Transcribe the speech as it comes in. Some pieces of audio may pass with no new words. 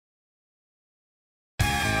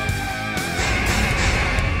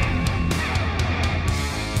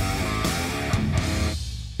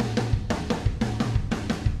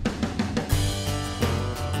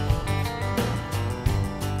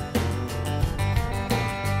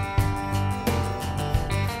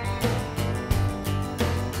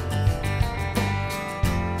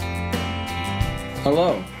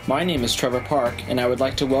Hello, my name is Trevor Park, and I would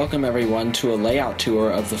like to welcome everyone to a layout tour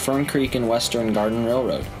of the Fern Creek and Western Garden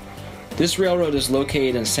Railroad. This railroad is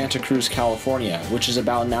located in Santa Cruz, California, which is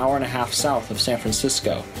about an hour and a half south of San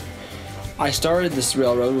Francisco. I started this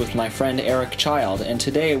railroad with my friend Eric Child, and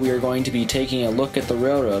today we are going to be taking a look at the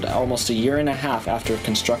railroad almost a year and a half after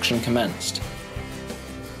construction commenced.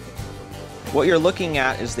 What you're looking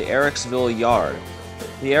at is the Ericksville Yard.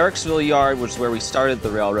 The Ericksville Yard was where we started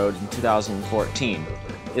the railroad in 2014.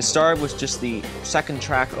 It started with just the second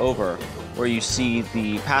track over where you see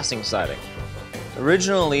the passing siding.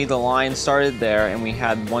 Originally the line started there and we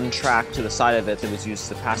had one track to the side of it that was used as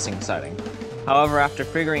the passing siding. However, after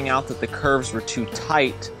figuring out that the curves were too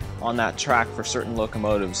tight on that track for certain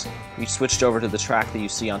locomotives, we switched over to the track that you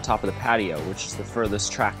see on top of the patio, which is the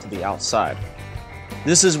furthest track to the outside.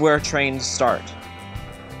 This is where trains start.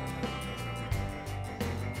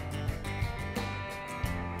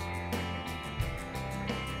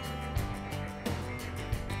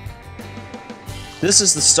 This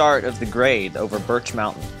is the start of the grade over Birch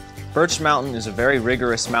Mountain. Birch Mountain is a very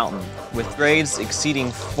rigorous mountain with grades exceeding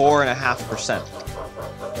 4.5%.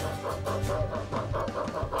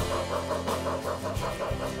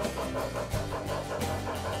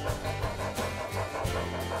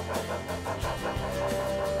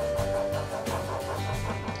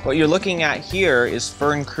 What you're looking at here is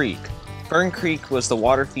Fern Creek. Fern Creek was the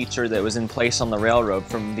water feature that was in place on the railroad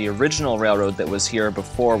from the original railroad that was here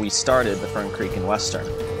before we started the Fern Creek and Western.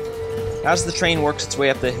 As the train works its way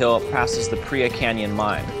up the hill, it passes the Priya Canyon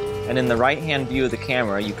mine, and in the right-hand view of the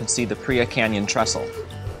camera you can see the Priya Canyon trestle.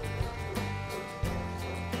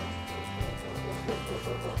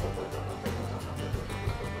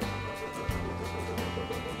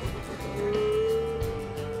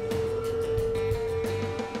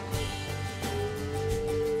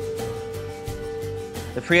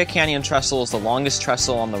 The Priya Canyon trestle is the longest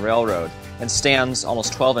trestle on the railroad and stands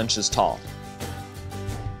almost 12 inches tall.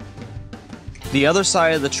 The other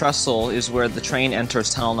side of the trestle is where the train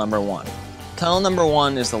enters tunnel number 1. Tunnel number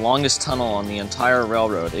 1 is the longest tunnel on the entire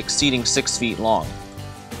railroad, exceeding 6 feet long.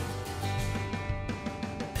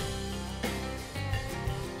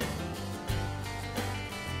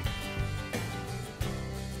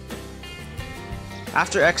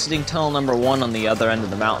 After exiting tunnel number 1 on the other end of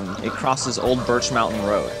the mountain, it crosses Old Birch Mountain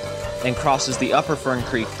Road and crosses the Upper Fern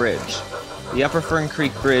Creek Bridge. The Upper Fern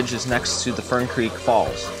Creek Bridge is next to the Fern Creek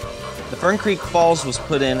Falls. The Fern Creek Falls was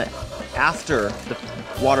put in after the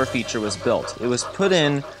water feature was built. It was put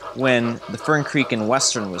in when the Fern Creek and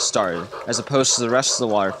Western was started, as opposed to the rest of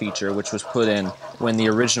the water feature, which was put in when the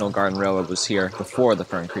original Garden Railroad was here before the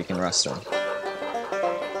Fern Creek and Western.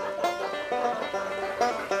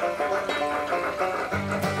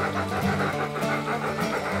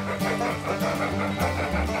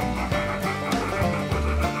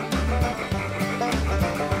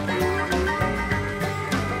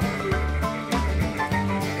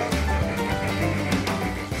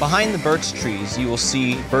 Behind the birch trees, you will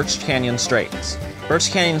see Birch Canyon Straits. Birch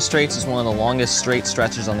Canyon Straits is one of the longest straight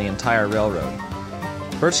stretches on the entire railroad.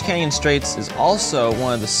 Birch Canyon Straits is also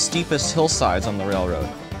one of the steepest hillsides on the railroad.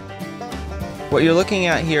 What you're looking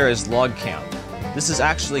at here is Log Camp. This is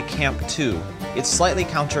actually Camp 2. It's slightly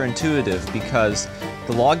counterintuitive because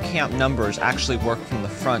the Log Camp numbers actually work from the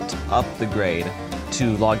front up the grade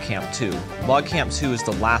to Log Camp 2. Log Camp 2 is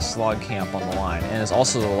the last log camp on the line and is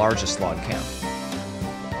also the largest log camp.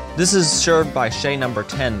 This is served by Shay number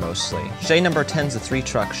 10 mostly. Shay number 10 is a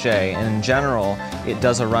 3-truck Shay, and in general, it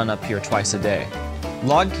does a run up here twice a day.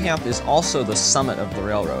 Log Camp is also the summit of the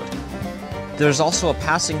railroad. There's also a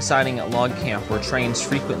passing siding at Log Camp where trains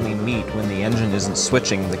frequently meet when the engine isn't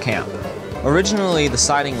switching the camp. Originally, the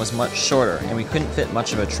siding was much shorter, and we couldn't fit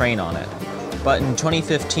much of a train on it. But in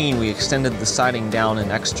 2015, we extended the siding down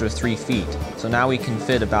an extra 3 feet, so now we can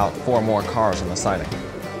fit about 4 more cars on the siding.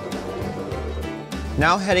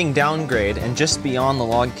 Now heading downgrade and just beyond the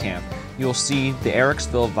log camp, you'll see the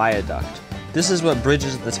Ericksville Viaduct. This is what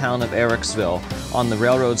bridges the town of Ericksville on the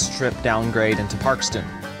railroad's trip downgrade into Parkston.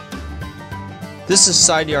 This is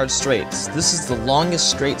Side Yard Straits. This is the longest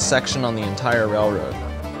straight section on the entire railroad.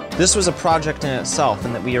 This was a project in itself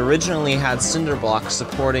in that we originally had cinder blocks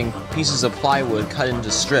supporting pieces of plywood cut into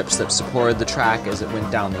strips that supported the track as it went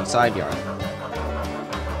down the side yard.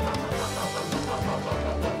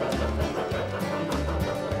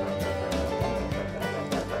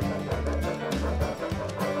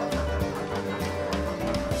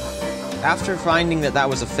 After finding that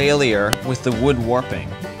was a failure with the wood warping,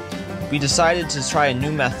 we decided to try a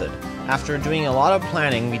new method. After doing a lot of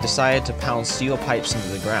planning, we decided to pound steel pipes into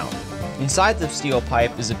the ground. Inside the steel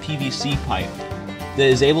pipe is a PVC pipe that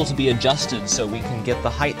is able to be adjusted so we can get the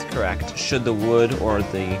height correct should the wood or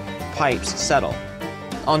the pipes settle.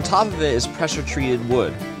 On top of it is pressure-treated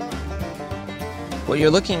wood. What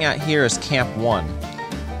you're looking at here is Camp 1.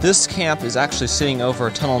 This camp is actually sitting over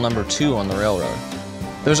tunnel number 2 on the railroad.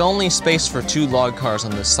 There's only space for 2 log cars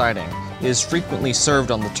on this siding. It is frequently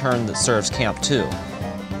served on the turn that serves Camp 2.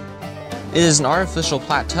 It is an artificial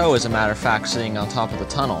plateau, as a matter of fact, sitting on top of the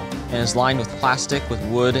tunnel, and is lined with plastic with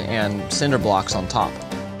wood and cinder blocks on top.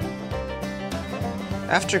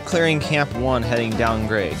 After clearing Camp 1 heading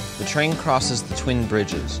downgrade, the train crosses the twin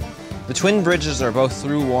bridges. The twin bridges are both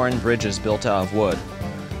through-worn bridges built out of wood.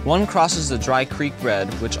 One crosses the dry creek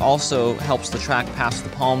bed, which also helps the track past the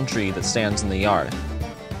palm tree that stands in the yard.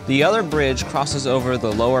 The other bridge crosses over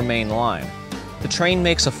the lower main line. The train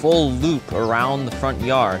makes a full loop around the front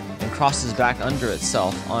yard and crosses back under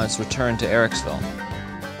itself on its return to Ericksville.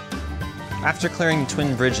 After clearing the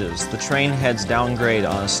twin bridges, the train heads downgrade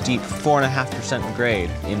on a steep 4.5% grade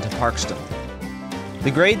into Parkston. The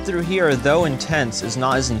grade through here, though intense, is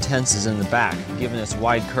not as intense as in the back, given its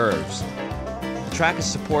wide curves. The track is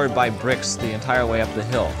supported by bricks the entire way up the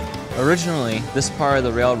hill. Originally, this part of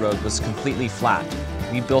the railroad was completely flat.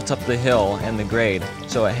 We built up the hill and the grade,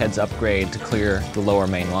 so it heads upgrade to clear the lower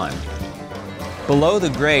main line. Below the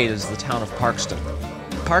grade is the town of Parkston.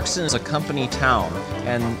 Parkston is a company town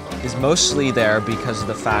and is mostly there because of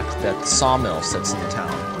the fact that the sawmill sits in the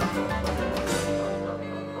town.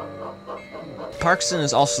 Parkston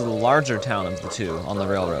is also the larger town of the two on the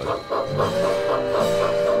railroad.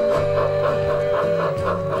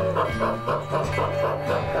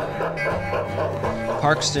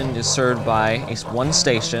 Parkston is served by one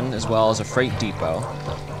station as well as a freight depot,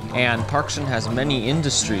 and Parkston has many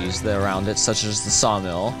industries that are around it, such as the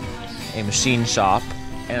sawmill, a machine shop,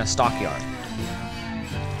 and a stockyard.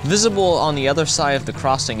 Visible on the other side of the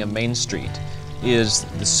crossing of Main Street is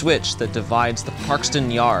the switch that divides the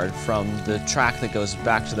Parkston yard from the track that goes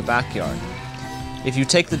back to the backyard. If you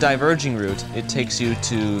take the diverging route, it takes you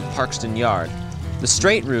to Parkston Yard. The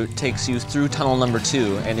straight route takes you through tunnel number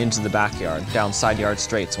 2 and into the backyard, down side yard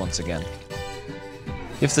straights once again.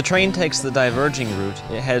 If the train takes the diverging route,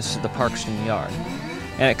 it heads to the Parkston Yard,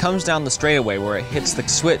 and it comes down the straightaway where it hits the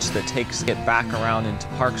switch that takes it back around into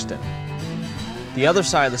Parkston. The other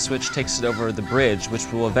side of the switch takes it over the bridge, which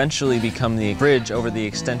will eventually become the bridge over the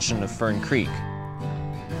extension of Fern Creek.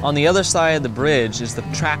 On the other side of the bridge is the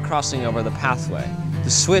track crossing over the pathway. The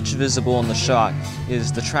switch visible in the shot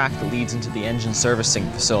is the track that leads into the engine servicing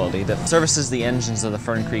facility that services the engines of the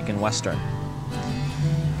Fern Creek and Western.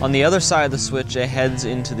 On the other side of the switch, it heads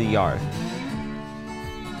into the yard.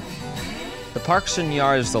 The Parkston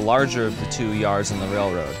Yard is the larger of the 2 yards on the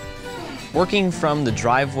railroad. Working from the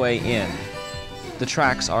driveway in, the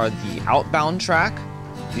tracks are the outbound track,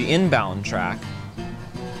 the inbound track,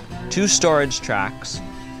 2 storage tracks,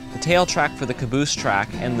 the tail track for the caboose track,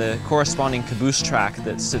 and the corresponding caboose track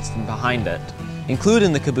that sits behind it. Included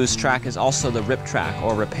in the caboose track is also the RIP track,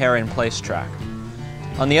 or repair in place track.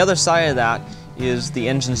 On the other side of that is the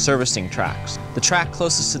engine servicing tracks. The track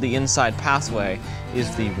closest to the inside pathway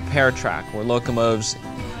is the repair track, where locomotives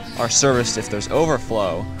are serviced if there's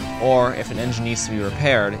overflow, or if an engine needs to be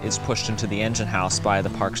repaired, it's pushed into the engine house by the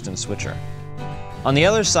Parkston switcher. On the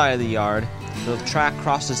other side of the yard, the track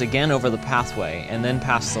crosses again over the pathway and then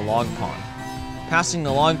past the log pond. Passing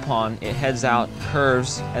the log pond, it heads out,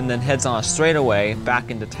 curves, and then heads on a straightaway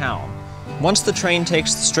back into town. Once the train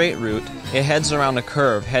takes the straight route, it heads around a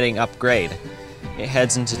curve heading up grade. It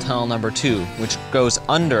heads into tunnel number 2, which goes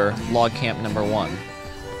under log camp number 1.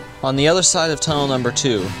 On the other side of tunnel number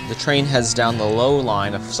 2, the train heads down the low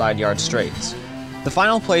line of side yard straights. The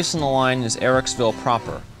final place on the line is Ericksville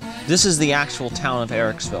proper. This is the actual town of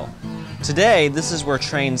Ericksville. Today, this is where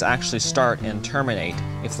trains actually start and terminate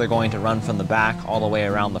if they're going to run from the back all the way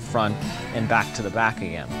around the front and back to the back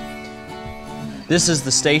again. This is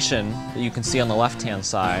the station that you can see on the left-hand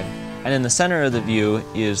side, and in the center of the view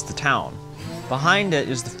is the town. Behind it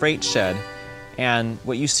is the freight shed, and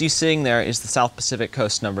what you see sitting there is the South Pacific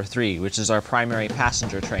Coast number 3, which is our primary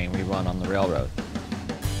passenger train we run on the railroad.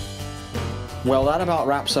 Well, that about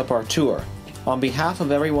wraps up our tour. On behalf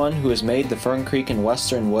of everyone who has made the Fern Creek and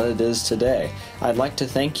Western what it is today, I'd like to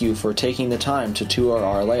thank you for taking the time to tour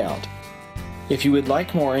our layout. If you would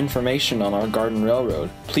like more information on our Garden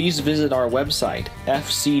Railroad, please visit our website,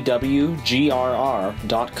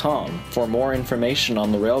 FCWGRR.com, for more information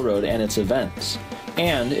on the railroad and its events.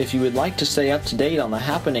 And if you would like to stay up to date on the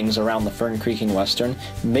happenings around the Fern Creek and Western,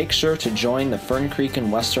 make sure to join the Fern Creek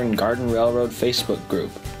and Western Garden Railroad Facebook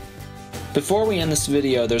group. Before we end this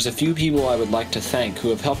video, there's a few people I would like to thank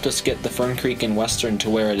who have helped us get the Fern Creek and Western to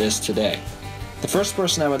where it is today. The first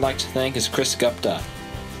person I would like to thank is Chris Gupta.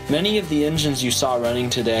 Many of the engines you saw running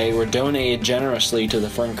today were donated generously to the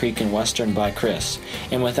Fern Creek and Western by Chris,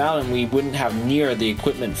 and without him we wouldn't have near the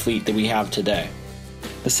equipment fleet that we have today.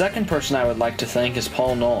 The second person I would like to thank is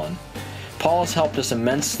Paul Nolan. Paul has helped us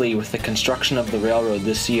immensely with the construction of the railroad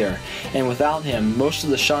this year, and without him, most of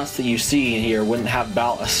the shots that you see here wouldn't have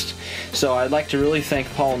ballast. So I'd like to really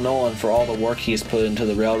thank Paul Nolan for all the work he has put into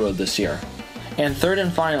the railroad this year. And third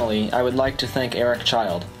and finally, I would like to thank Eric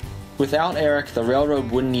Child. Without Eric, the railroad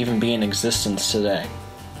wouldn't even be in existence today.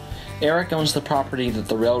 Eric owns the property that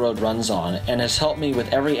the railroad runs on, and has helped me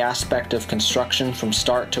with every aspect of construction from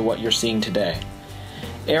start to what you're seeing today.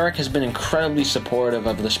 Eric has been incredibly supportive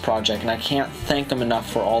of this project, and I can't thank him enough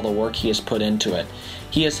for all the work he has put into it.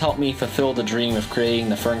 He has helped me fulfill the dream of creating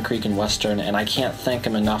the Fern Creek and Western, and I can't thank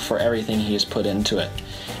him enough for everything he has put into it.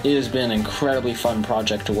 It has been an incredibly fun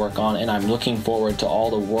project to work on, and I'm looking forward to all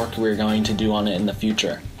the work we're going to do on it in the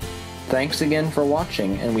future. Thanks again for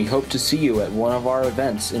watching, and we hope to see you at one of our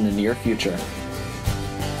events in the near future.